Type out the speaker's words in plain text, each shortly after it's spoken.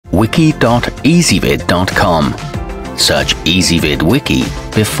wiki.ezvid.com. Search Ezvid Wiki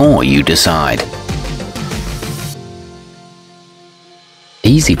before you decide.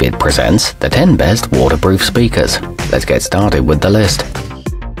 Ezvid presents the 10 best waterproof speakers. Let's get started with the list.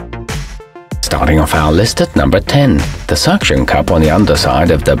 Starting off our list at number 10, the suction cup on the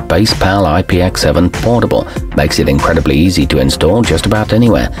underside of the basspal IPX7 portable makes it incredibly easy to install just about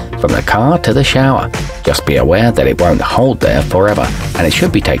anywhere, from the car to the shower. Just be aware that it won't hold there forever, and it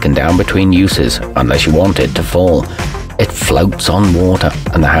should be taken down between uses, unless you want it to fall. It floats on water,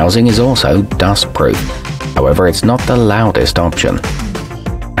 and the housing is also dust-proof. However, it's not the loudest option.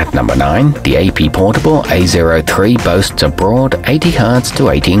 At number 9, the AP Portable A03 boasts a broad 80Hz to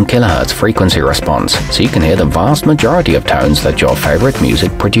 18 kHz frequency response, so you can hear the vast majority of tones that your favorite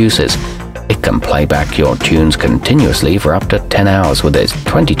music produces. It can play back your tunes continuously for up to 10 hours with its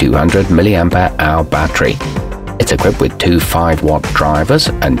 2200 mAh battery. It's equipped with two 5-watt drivers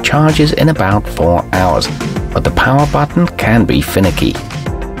and charges in about 4 hours, but the power button can be finicky.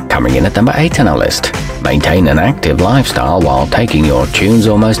 Coming in at number 8 on our list, maintain an active lifestyle while taking your tunes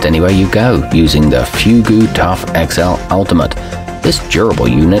almost anywhere you go using the Fugoo Tough XL Ultimate. This durable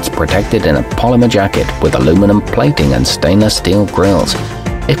unit's protected in a polymer jacket with aluminum plating and stainless steel grills.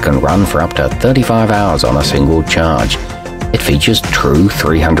 It can run for up to 35 hours on a single charge. It features true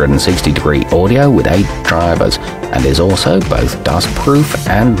 360-degree audio with 8 drivers and is also both dustproof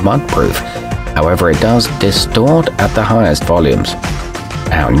and mudproof. However, it does distort at the highest volumes.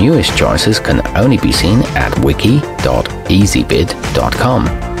 Our newest choices can only be seen at wiki.ezvid.com.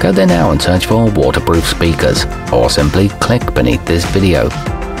 Go there now and search for waterproof speakers, or simply click beneath this video.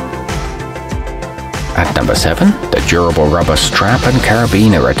 At number 7, the durable rubber strap and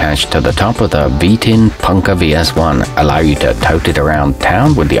carabiner attached to the top of the vtin Punker VS1 allow you to tote it around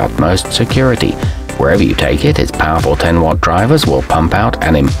town with the utmost security. Wherever you take it, its powerful 10-watt drivers will pump out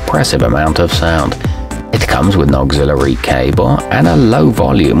an impressive amount of sound. It comes with an auxiliary cable, and a low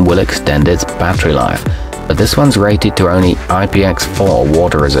volume will extend its battery life, but this one's rated to only IPX4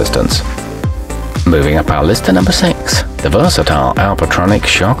 water resistance. Moving up our list to number 6, the versatile alpatronix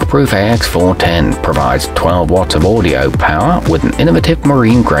shockproof AX410 provides 12 watts of audio power with an innovative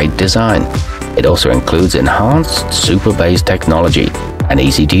marine-grade design. It also includes enhanced super bass technology, an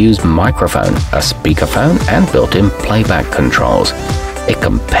easy-to-use microphone, a speakerphone, and built-in playback controls. It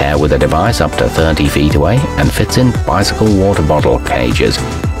can pair with a device up to 30 feet away and fits in bicycle water bottle cages.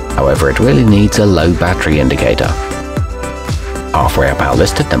 However, it really needs a low battery indicator. Halfway up our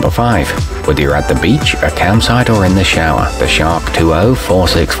list at number 5. Whether you're at the beach, a campsite, or in the shower, the sharkk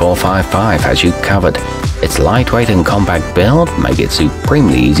 46455 has you covered. Its lightweight and compact build make it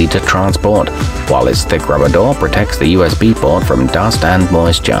supremely easy to transport, while its thick rubber door protects the USB port from dust and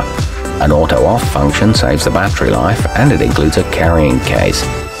moisture. An auto-off function saves the battery life, and it includes a carrying case,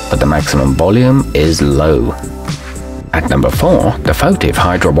 but the maximum volume is low. At number 4, the photive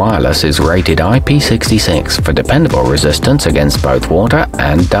hydra wireless is rated IP66 for dependable resistance against both water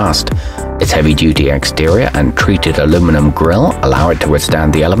and dust. Its heavy-duty exterior and treated aluminum grille allow it to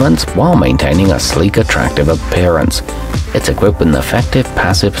withstand the elements while maintaining a sleek, attractive appearance. It's equipped with an effective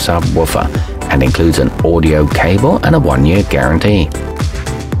passive subwoofer and includes an audio cable and a 1-year guarantee.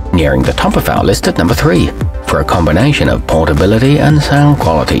 Nearing the top of our list at number 3. For a combination of portability and sound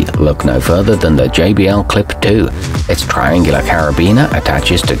quality, look no further than the JBL Clip 2. Its triangular carabiner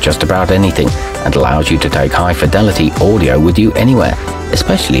attaches to just about anything and allows you to take high-fidelity audio with you anywhere,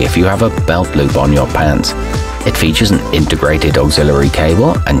 especially if you have a belt loop on your pants. It features an integrated auxiliary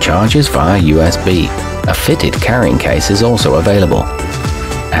cable and charges via USB. A fitted carrying case is also available.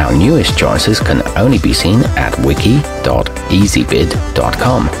 Our newest choices can only be seen at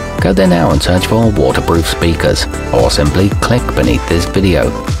wiki.ezvid.com. Go there now and search for waterproof speakers, or simply click beneath this video.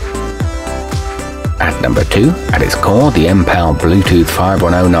 At number 2, at its core, the mpow Bluetooth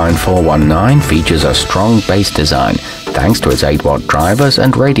 5109419 features a strong bass design, thanks to its 8-watt drivers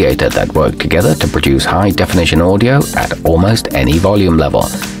and radiator that work together to produce high-definition audio at almost any volume level.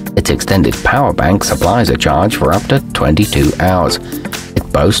 Its extended power bank supplies a charge for up to 22 hours. It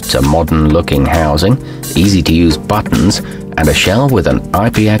boasts a modern-looking housing, easy-to-use buttons, and a shell with an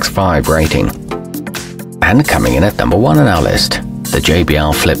IPX5 rating. And coming in at number 1 on our list, the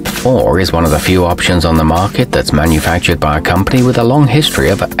JBL Flip 4 is one of the few options on the market that's manufactured by a company with a long history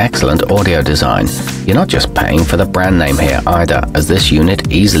of excellent audio design. You're not just paying for the brand name here either, as this unit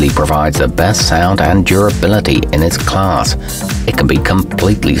easily provides the best sound and durability in its class. It can be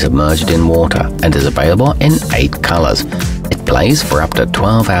completely submerged in water and is available in 8 colors. It plays for up to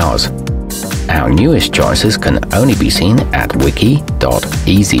 12 hours. our newest choices can only be seen at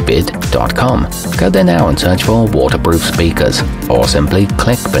wiki.ezvid.com. Go there now and search for waterproof speakers, or simply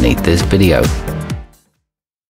click beneath this video.